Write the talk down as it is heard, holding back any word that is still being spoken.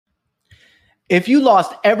If you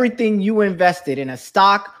lost everything you invested in a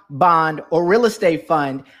stock, bond, or real estate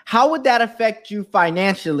fund, how would that affect you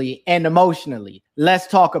financially and emotionally? Let's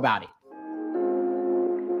talk about it.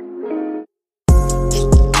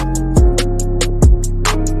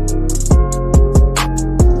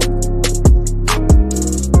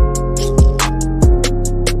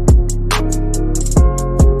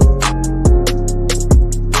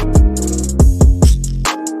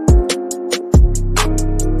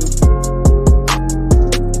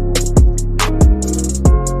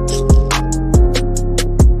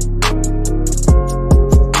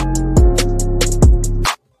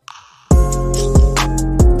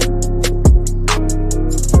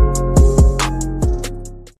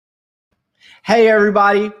 Hey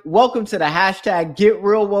everybody, welcome to the hashtag Get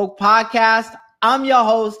Real Woke podcast. I'm your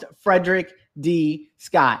host, Frederick D.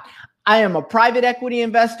 Scott. I am a private equity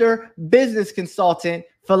investor, business consultant,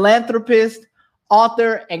 philanthropist,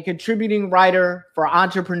 author, and contributing writer for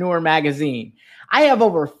Entrepreneur Magazine. I have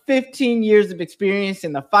over 15 years of experience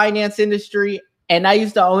in the finance industry, and I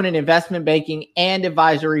used to own an investment banking and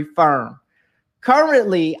advisory firm.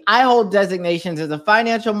 Currently, I hold designations as a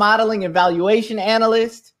financial modeling and valuation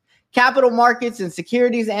analyst, capital markets and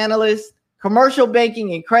securities analyst, commercial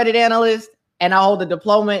banking and credit analyst, and I hold a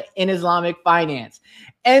diploma in Islamic finance.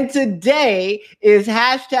 And today is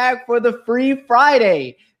hashtag for the Free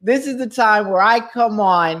Friday. This is the time where I come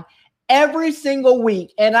on every single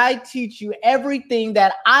week and I teach you everything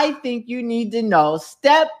that I think you need to know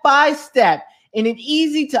step by step in an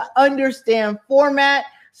easy to understand format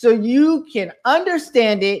so you can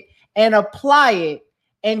understand it and apply it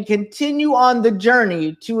and continue on the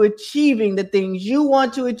journey to achieving the things you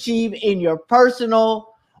want to achieve in your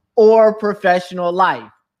personal or professional life.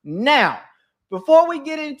 Now, before we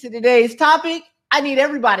get into today's topic, I need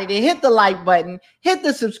everybody to hit the like button, hit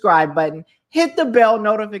the subscribe button, hit the bell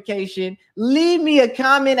notification, leave me a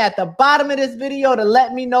comment at the bottom of this video to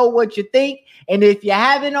let me know what you think. And if you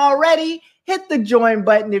haven't already, hit the join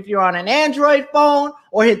button if you're on an Android phone,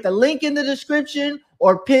 or hit the link in the description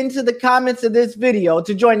or pin to the comments of this video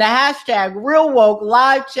to join the hashtag Real Woke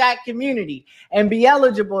live chat community and be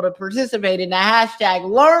eligible to participate in the hashtag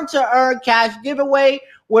Learn to Earn Cash giveaway,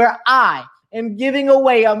 where I am giving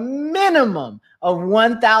away a minimum of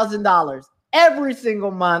 $1,000 every single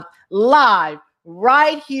month live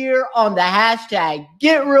right here on the hashtag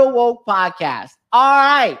Get Real Woke podcast. All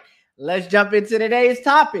right, let's jump into today's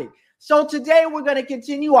topic. So today we're going to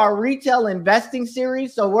continue our retail investing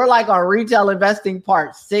series. So we're like on retail investing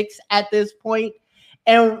part 6 at this point.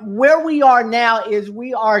 And where we are now is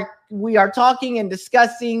we are talking and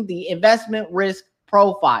discussing the investment risk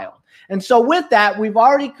profile. And so with that, we've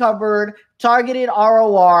already covered targeted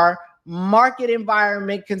ROR, market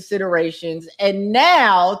environment considerations. And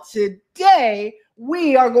now today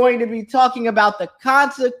we are going to be talking about the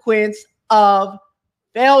consequence of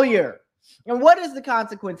failure. And what is the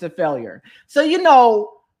consequence of failure?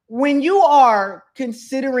 So, when you are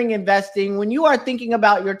considering investing, when you are thinking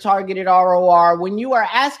about your targeted ROR, when you are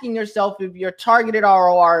asking yourself if your targeted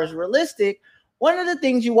ROR is realistic, one of the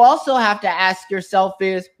things you also have to ask yourself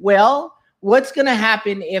is, well, what's going to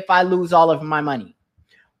happen if I lose all of my money?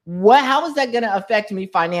 How is that going to affect me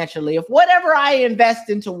financially? If whatever I invest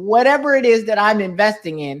into, whatever it is that I'm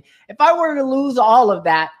investing in, if I were to lose all of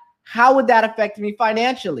that, how would that affect me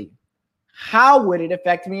financially? How would it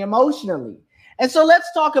affect me emotionally? And so let's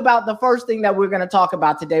talk about the first thing that we're going to talk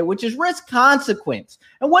about today, which is risk consequence.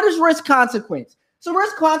 And what is risk consequence? So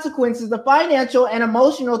risk consequence is the financial and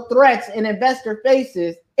emotional threats an investor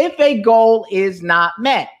faces if a goal is not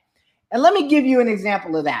met. And let me give you an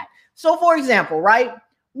example of that. So for example, right,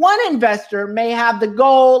 one investor may have the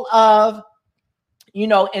goal of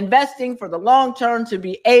investing for the long term to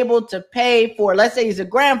be able to pay for, let's say he's a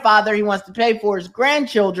grandfather, he wants to pay for his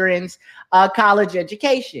grandchildren's college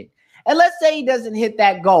education. And let's say he doesn't hit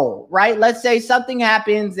that goal, right? Let's say something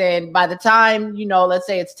happens and by the time, let's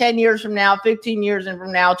say it's 10 years from now, 15 years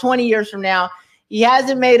from now, 20 years from now, he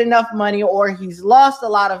hasn't made enough money or he's lost a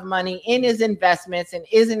lot of money in his investments and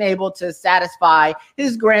isn't able to satisfy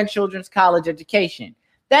his grandchildren's college education.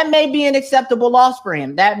 That may be an acceptable loss for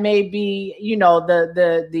him. That may be,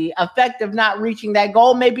 the effect of not reaching that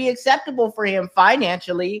goal may be acceptable for him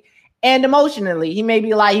financially and emotionally. He may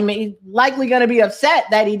likely going to be upset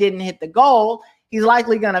that he didn't hit the goal. He's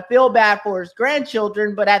likely going to feel bad for his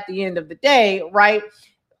grandchildren, but at the end of the day, right,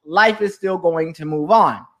 life is still going to move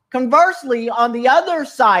on. Conversely, on the other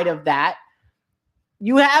side of that,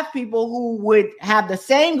 you have people who would have the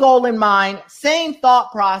same goal in mind, same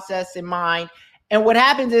thought process in mind, and what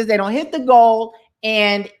happens is they don't hit the goal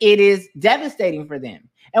and it is devastating for them.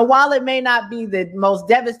 And while it may not be the most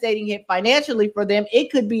devastating hit financially for them,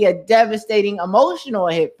 it could be a devastating emotional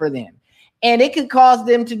hit for them. And it could cause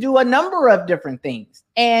them to do a number of different things.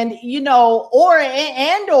 And, or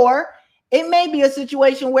it may be a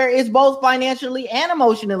situation where it's both financially and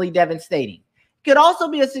emotionally devastating. It could also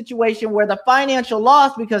be a situation where the financial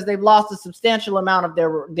loss, because they've lost a substantial amount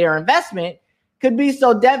of their investment, could be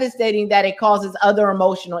so devastating that it causes other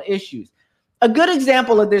emotional issues. A good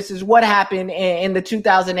example of this is what happened in the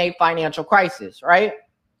 2008 financial crisis, right?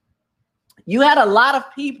 You had a lot of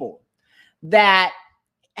people that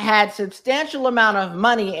had substantial amount of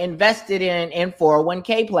money invested in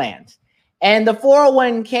 401k plans. And the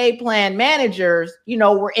 401k plan managers,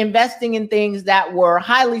 were investing in things that were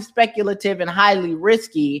highly speculative and highly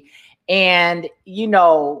risky. And,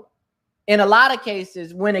 in a lot of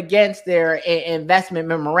cases went against their investment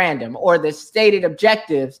memorandum or the stated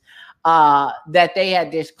objectives that they had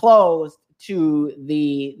disclosed to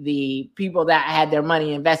the people that had their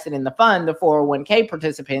money invested in the fund, the 401k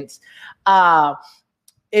participants.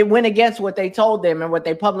 It went against what they told them and what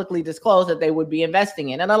they publicly disclosed that they would be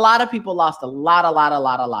investing in. And a lot of people lost a lot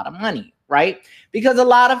of money, right? Because a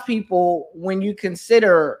lot of people, when you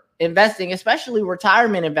consider investing, especially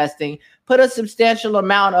retirement investing, put a substantial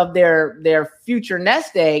amount of their future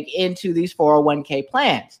nest egg into these 401k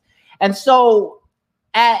plans. And so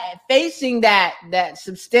facing that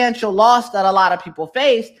substantial loss that a lot of people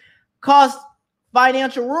faced caused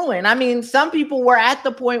financial ruin. I mean, some people were at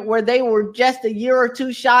the point where they were just a year or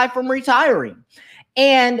two shy from retiring.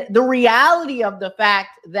 And the reality of the fact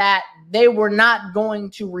that they were not going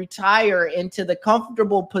to retire into the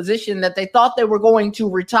comfortable position that they thought they were going to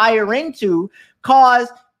retire into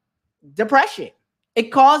caused depression.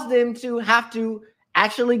 It caused them to have to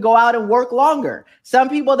actually go out and work longer. Some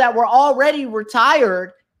people that were already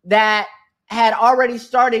retired that had already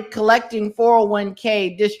started collecting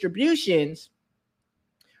 401k distributions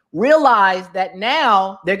realized that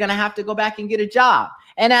now they're going to have to go back and get a job.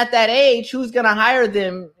 And at that age, who's going to hire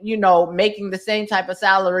them, making the same type of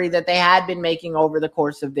salary that they had been making over the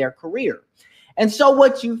course of their career? And so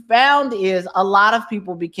what you found is a lot of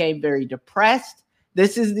people became very depressed.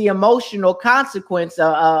 This is the emotional consequence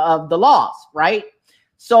of the loss, right?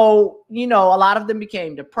 So, a lot of them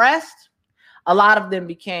became depressed. A lot of them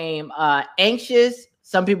became anxious.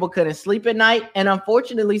 Some people couldn't sleep at night. And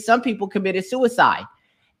unfortunately, some people committed suicide.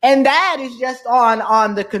 And that is just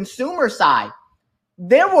on the consumer side.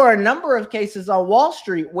 There were a number of cases on Wall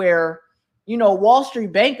Street where, Wall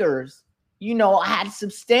Street bankers, had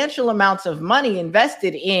substantial amounts of money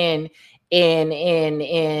invested in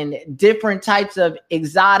different types of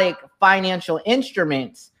exotic financial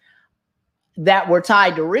instruments that were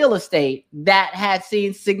tied to real estate that had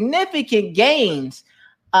seen significant gains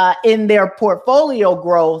in their portfolio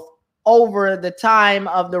growth over the time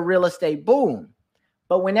of the real estate boom.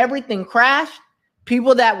 But when everything crashed,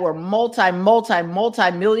 people that were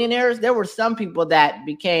multi-millionaires, there were some people that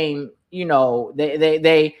became,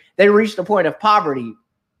 they reached the point of poverty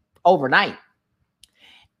overnight.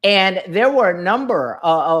 And there were a number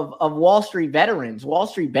of Wall Street veterans, Wall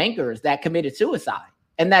Street bankers that committed suicide.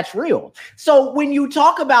 And that's real. So when you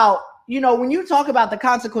talk about, the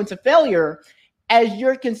consequence of failure, as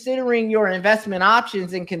you're considering your investment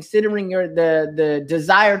options and considering the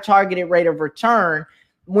desired targeted rate of return,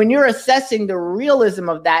 when you're assessing the realism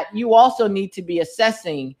of that, you also need to be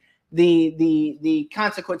assessing the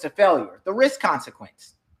consequence of failure, the risk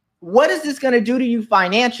consequence. What is this going to do to you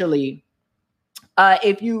financially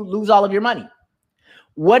if you lose all of your money?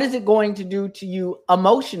 What is it going to do to you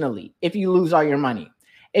emotionally if you lose all your money?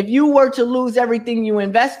 If you were to lose everything you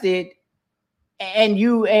invested, and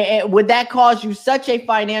would that cause you such a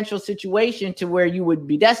financial situation to where you would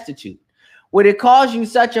be destitute? Would it cause you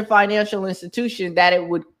such a financial institution that it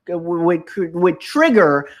would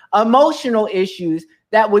trigger emotional issues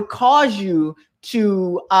that would cause you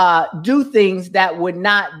to do things that would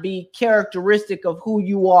not be characteristic of who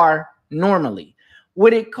you are normally?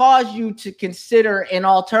 Would it cause you to consider an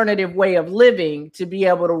alternative way of living to be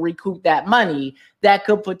able to recoup that money that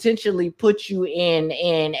could potentially put you in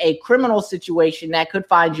a criminal situation that could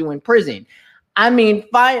find you in prison? I mean,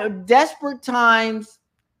 desperate times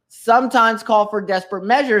sometimes call for desperate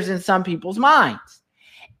measures in some people's minds.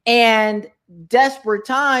 And desperate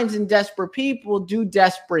times and desperate people do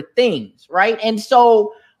desperate things, right? And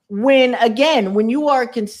so when you are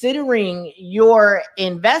considering your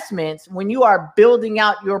investments, when you are building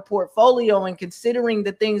out your portfolio and considering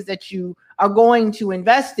the things that you are going to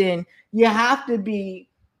invest in, you have to be,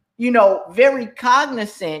 very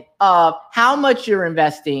cognizant of how much you're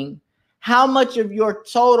investing, how much of your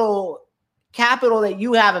total capital that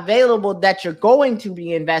you have available that you're going to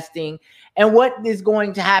be investing, and what is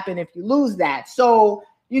going to happen if you lose that. So,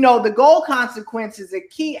 the goal consequence is a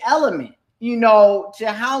key element, to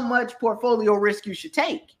how much portfolio risk you should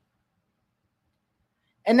take.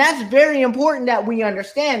 And that's very important that we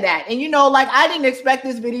understand that. And, I didn't expect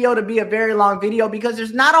this video to be a very long video because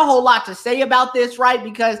there's not a whole lot to say about this, right?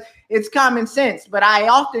 Because it's common sense. But I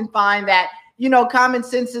often find that, common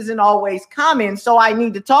sense isn't always common. So I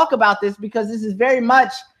need to talk about this because this is very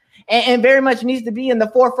much and very much needs to be in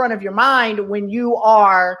the forefront of your mind when you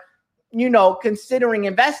are, considering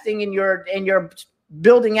investing and you're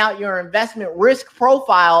building out your investment risk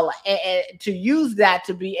profile to use that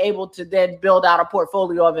to be able to then build out a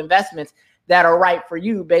portfolio of investments that are right for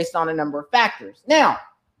you based on a number of factors. Now,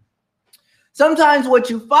 sometimes what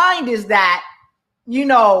you find is that,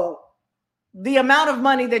 the amount of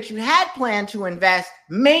money that you had planned to invest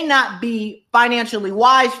may not be financially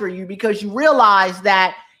wise for you because you realize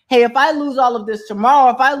that, hey, if I lose all of this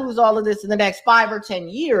tomorrow, if I lose all of this in the next 5 or 10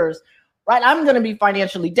 years, right, I'm going to be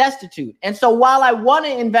financially destitute. And so while I want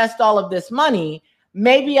to invest all of this money,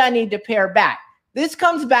 maybe I need to pare back. This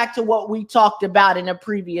comes back to what we talked about in a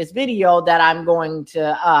previous video that I'm going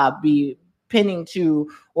to be putting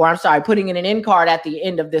in an end card at the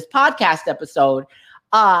end of this podcast episode,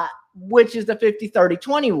 which is the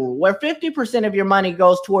 50-30-20 rule, where 50% of your money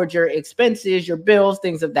goes towards your expenses, your bills,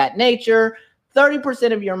 things of that nature.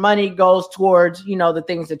 30% of your money goes towards, the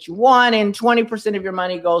things that you want, and 20% of your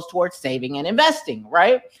money goes towards saving and investing,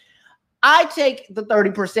 right? I take the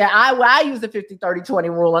 30%. I use the 50-30-20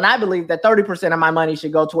 rule, and I believe that 30% of my money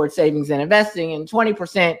should go towards savings and investing, and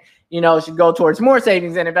 20%, should go towards more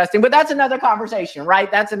savings and investing. But that's another conversation, right?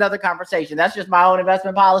 That's another conversation. That's just my own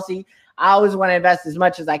investment policy. I always want to invest as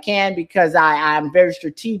much as I can because I'm very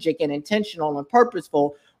strategic and intentional and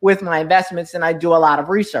purposeful with my investments, and I do a lot of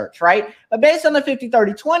research, right? But based on the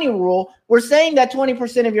 50-30-20 rule, we're saying that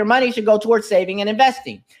 20% of your money should go towards saving and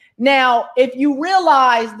investing. Now, if you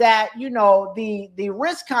realize that, the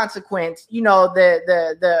risk consequence,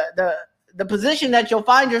 the position that you'll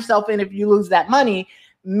find yourself in if you lose that money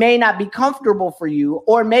may not be comfortable for you,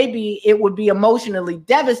 or maybe it would be emotionally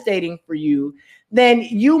devastating for you, then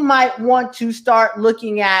you might want to start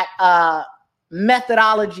looking at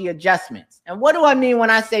methodology adjustments. And what do I mean when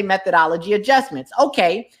I say methodology adjustments?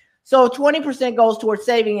 Okay, so 20% goes towards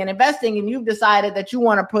saving and investing, and you've decided that you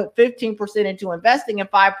want to put 15% into investing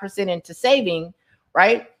and 5% into saving,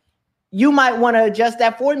 right? You might want to adjust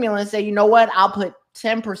that formula and say, you know what, I'll put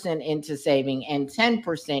 10% into saving and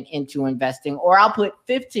 10% into investing, or I'll put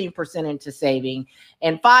 15% into saving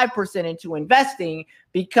and 5% into investing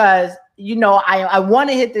because, I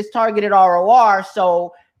want to hit this targeted ROR.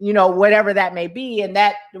 So, whatever that may be. And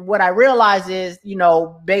that what I realize is,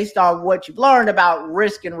 based on what you've learned about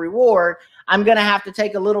risk and reward, I'm going to have to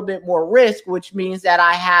take a little bit more risk, which means that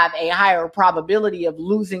I have a higher probability of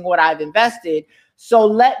losing what I've invested. So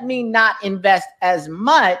let me not invest as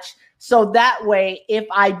much. So that way, if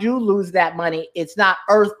I do lose that money, it's not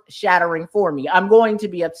earth shattering for me. I'm going to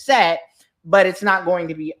be upset, but it's not going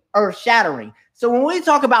to be earth shattering. So when we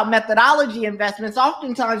talk about methodology investments,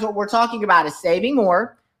 oftentimes what we're talking about is saving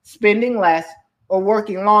more, spending less, or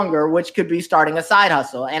working longer, which could be starting a side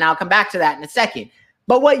hustle. And I'll come back to that in a second.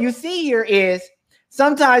 But what you see here is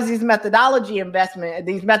sometimes these methodology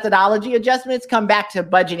adjustments come back to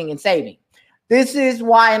budgeting and saving. This is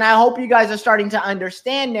why, and I hope you guys are starting to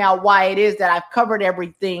understand now why it is that I've covered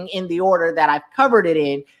everything in the order that I've covered it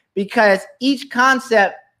in, because each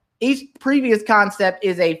previous concept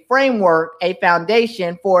is a framework, a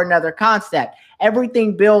foundation for another concept.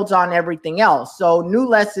 Everything builds on everything else. So new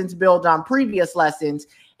lessons build on previous lessons.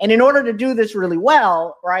 And in order to do this really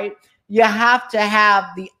well, right, you have to have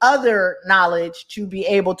the other knowledge to be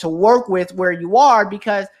able to work with where you are,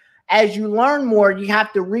 because as you learn more, you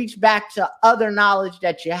have to reach back to other knowledge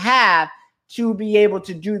that you have to be able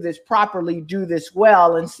to do this properly, do this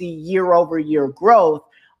well, and see year over year growth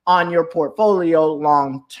on your portfolio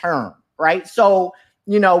long term, right? So,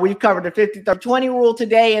 we've covered the 50-30-20 rule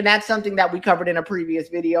today, and that's something that we covered in a previous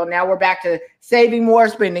video. Now we're back to saving more,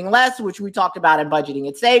 spending less, which we talked about in budgeting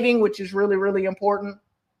and saving, which is really, really important.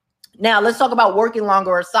 Now let's talk about working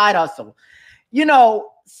longer or side hustle.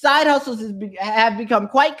 Side hustles have become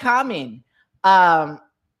quite common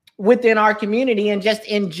within our community and just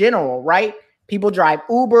in general, right? People drive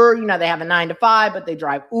Uber, they have a 9-to-5, but they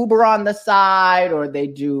drive Uber on the side, or they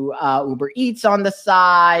do Uber Eats on the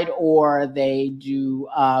side, or they do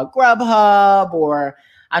Grubhub, or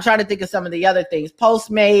I'm trying to think of some of the other things,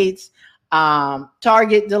 Postmates,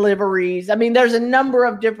 Target deliveries. I mean, there's a number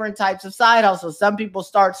of different types of side hustles. Some people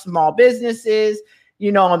start small businesses,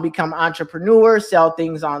 and become entrepreneurs, sell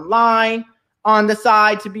things online on the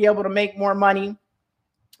side to be able to make more money.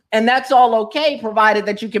 And that's all okay, provided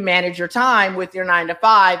that you can manage your time with your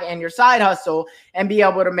 9-to-5 and your side hustle and be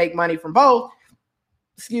able to make money from both.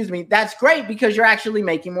 That's great because you're actually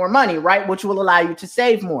making more money, right? Which will allow you to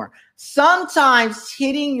save more. Sometimes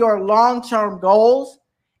hitting your long-term goals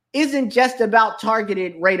isn't just about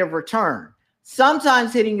targeted rate of return.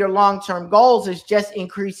 Sometimes hitting your long-term goals is just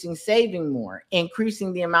increasing saving more,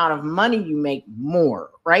 increasing the amount of money you make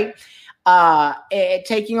more, right?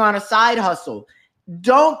 Taking on a side hustle.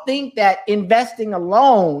 Don't think that investing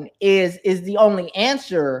alone is the only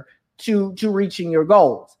answer to reaching your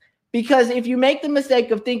goals. Because if you make the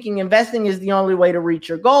mistake of thinking investing is the only way to reach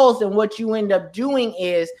your goals, then what you end up doing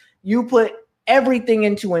is you put everything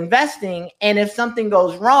into investing. And if something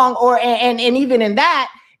goes wrong, and even in that,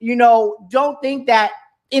 don't think that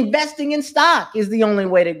investing in stock is the only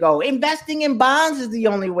way to go. Investing in bonds is the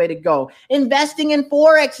only way to go. Investing in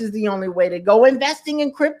Forex is the only way to go. Investing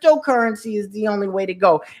in cryptocurrency is the only way to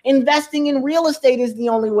go. Investing in real estate is the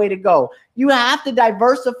only way to go. You have to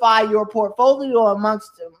diversify your portfolio amongst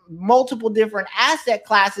multiple different asset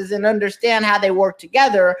classes and understand how they work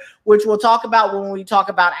together, which we'll talk about when we talk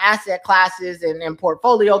about asset classes and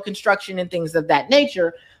portfolio construction and things of that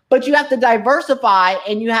nature. But you have to diversify,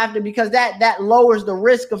 and you have to, because that lowers the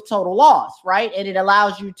risk of total loss, right? And it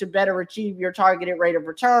allows you to better achieve your targeted rate of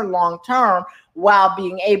return long term while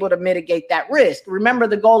being able to mitigate that risk. Remember,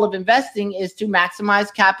 the goal of investing is to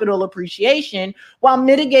maximize capital appreciation while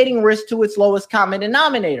mitigating risk to its lowest common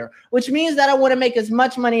denominator, which means that I want to make as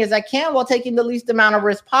much money as I can while taking the least amount of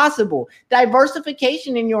risk possible.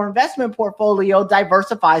 Diversification in your investment portfolio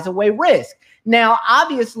diversifies away risk. Now,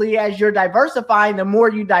 obviously, as you're diversifying, the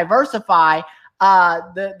more you diversify,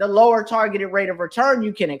 the lower targeted rate of return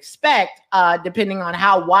you can expect, depending on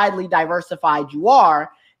how widely diversified you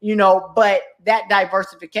are, but that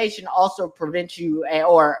diversification also prevents you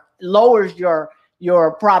or lowers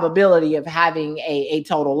your probability of having a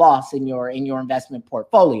total loss in your investment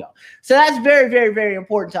portfolio. So that's very, very, very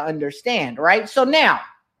important to understand, right? So now,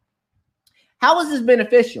 how is this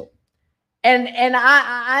beneficial? And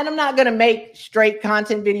I'm not going to make straight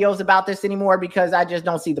content videos about this anymore because I just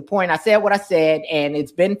don't see the point. I said what I said, and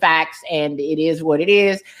it's been facts, and it is what it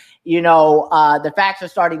is. The facts are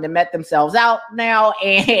starting to met themselves out now,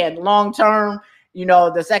 and long term,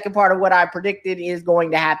 the second part of what I predicted is going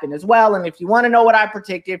to happen as well. And if you want to know what I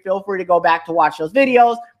predicted, feel free to go back to watch those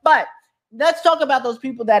videos. But let's talk about those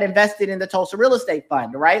people that invested in the Tulsa Real Estate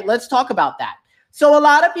Fund, right? Let's talk about that. So a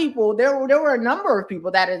lot of people, there were a number of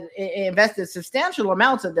people that invested substantial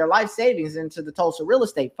amounts of their life savings into the Tulsa Real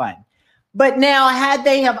Estate Fund. But now, had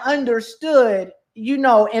they have understood,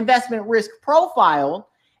 investment risk profile,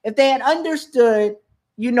 if they had understood,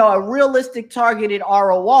 a realistic targeted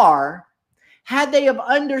ROR, had they have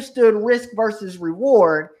understood risk versus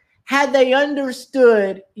reward, had they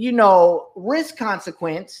understood, risk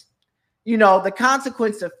consequence, the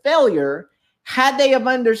consequence of failure, had they have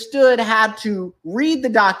understood how to read the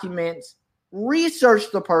documents, research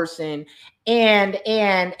the person, and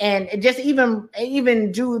just even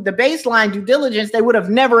do the baseline due diligence, they would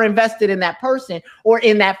have never invested in that person or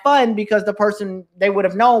in that fund, because the person they would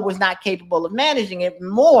have known was not capable of managing it.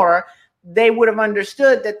 More, they would have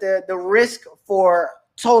understood that the risk for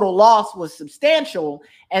total loss was substantial,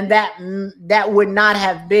 and that would not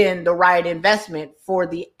have been the right investment for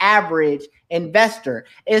the average investor,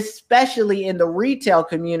 especially in the retail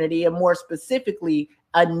community, and more specifically,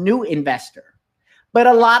 a new investor. But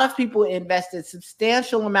a lot of people invested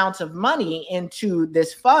substantial amounts of money into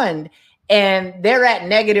this fund, and they're at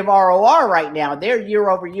negative ROR right now. Their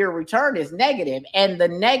year-over-year return is negative, and the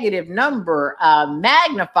negative number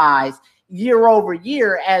magnifies year over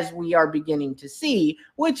year, as we are beginning to see,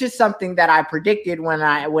 which is something that I predicted when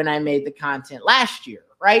I made the content last year,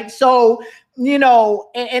 right? So,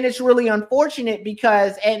 and it's really unfortunate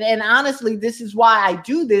because, and honestly, this is why I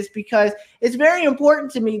do this, because it's very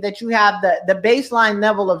important to me that you have the baseline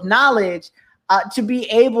level of knowledge to be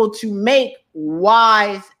able to make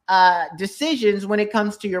wise decisions when it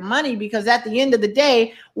comes to your money. Because at the end of the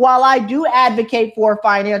day, while I do advocate for a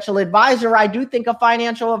financial advisor, I do think a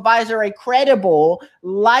financial advisor, a credible,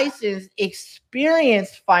 licensed,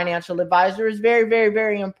 experienced financial advisor, is very, very,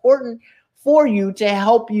 very important for you to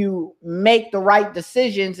help you make the right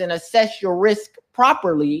decisions and assess your risk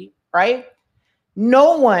properly, right?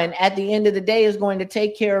 No one at the end of the day is going to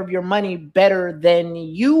take care of your money better than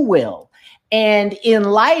you will. And in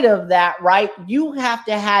light of that, right, you have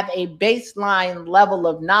to have a baseline level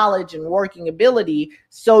of knowledge and working ability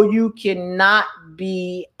so you cannot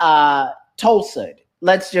be Tulsa'd.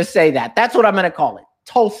 Let's just say that. That's what I'm going to call it.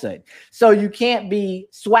 Tulsa. So you can't be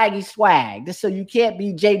Swaggy Swag. So you can't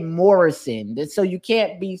be Jay Morrison. So you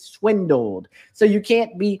can't be swindled. So you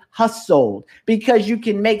can't be hustled, because you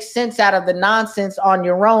can make sense out of the nonsense on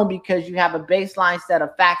your own because you have a baseline set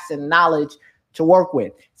of facts and knowledge to work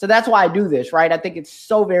with. So that's why I do this, right? I think it's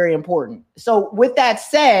so very important. So with that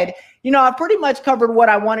said, I pretty much covered what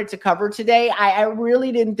I wanted to cover today. I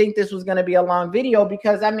really didn't think this was going to be a long video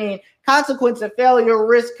because, consequence of failure,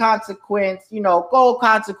 risk consequence, goal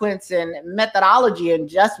consequence, and methodology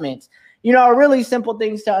adjustments, are really simple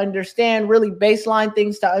things to understand, really baseline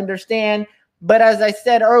things to understand. But as I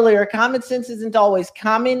said earlier, common sense isn't always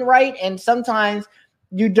common, right? And sometimes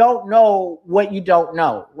you don't know what you don't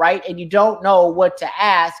know, right? And you don't know what to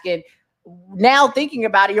ask. And now thinking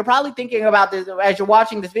about it, you're probably thinking about this as you're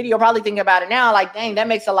watching this video, probably thinking about it now, like, dang, that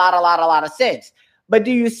makes a lot of sense. But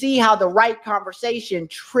do you see how the right conversation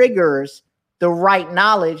triggers the right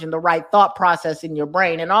knowledge and the right thought process in your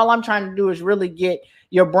brain? And all I'm trying to do is really get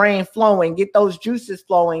your brain flowing, get those juices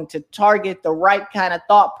flowing to target the right kind of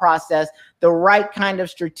thought process, the right kind of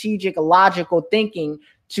strategic, logical thinking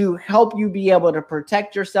to help you be able to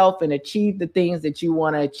protect yourself and achieve the things that you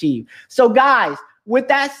want to achieve. So guys, with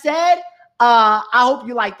that said, I hope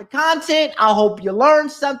you like the content. I hope you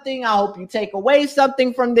learned something. I hope you take away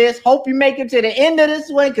something from this. Hope you make it to the end of this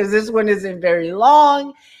one, because this one isn't very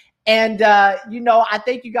long. And, I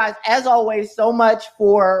thank you guys, as always, so much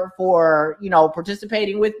for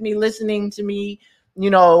participating with me, listening to me,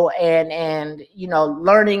 and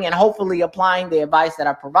learning and hopefully applying the advice that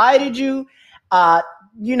I provided you. Thank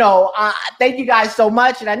you guys so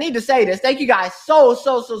much. And I need to say this. Thank you guys so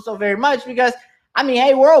very much, because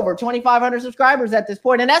hey, we're over 2,500 subscribers at this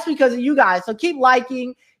point, and that's because of you guys. So keep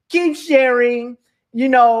liking, keep sharing,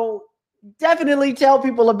 definitely tell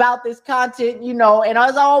people about this content, and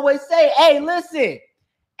as I always say, hey, listen,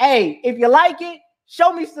 if you like it,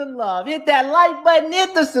 show me some love. Hit that like button,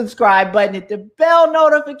 hit the subscribe button, hit the bell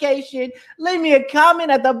notification, leave me a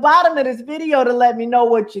comment at the bottom of this video to let me know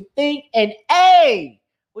what you think. And hey,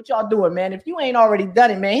 what y'all doing, man? If you ain't already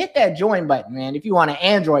done it, man, hit that join button, man, if you want an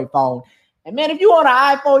Android phone. And man, if you want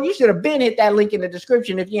an iPhone, you should have been hit that link in the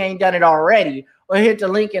description if you ain't done it already, or hit the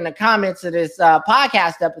link in the comments of this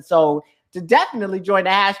podcast episode to definitely join the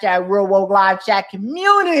hashtag Real Woke Live Chat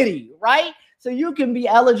community, right? So you can be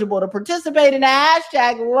eligible to participate in the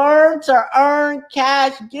hashtag Learn to Earn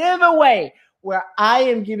Cash giveaway, where I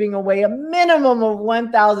am giving away a minimum of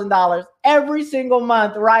 $1,000 every single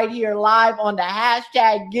month right here live on the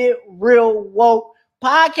hashtag Get Real Woke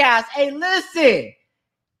podcast. Hey, listen.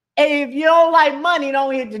 Hey, if you don't like money,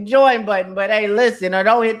 don't hit the join button. But hey, listen, or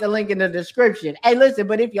don't hit the link in the description. Hey, listen,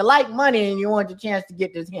 but if you like money and you want your chance to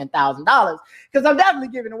get this $10,000, because I'm definitely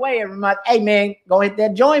giving away every month, hey, man, go hit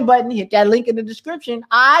that join button, hit that link in the description.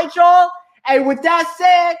 All right, y'all? Hey, with that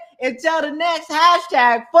said, until the next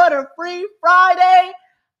hashtag for the Free Friday,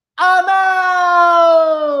 I'm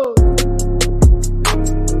out.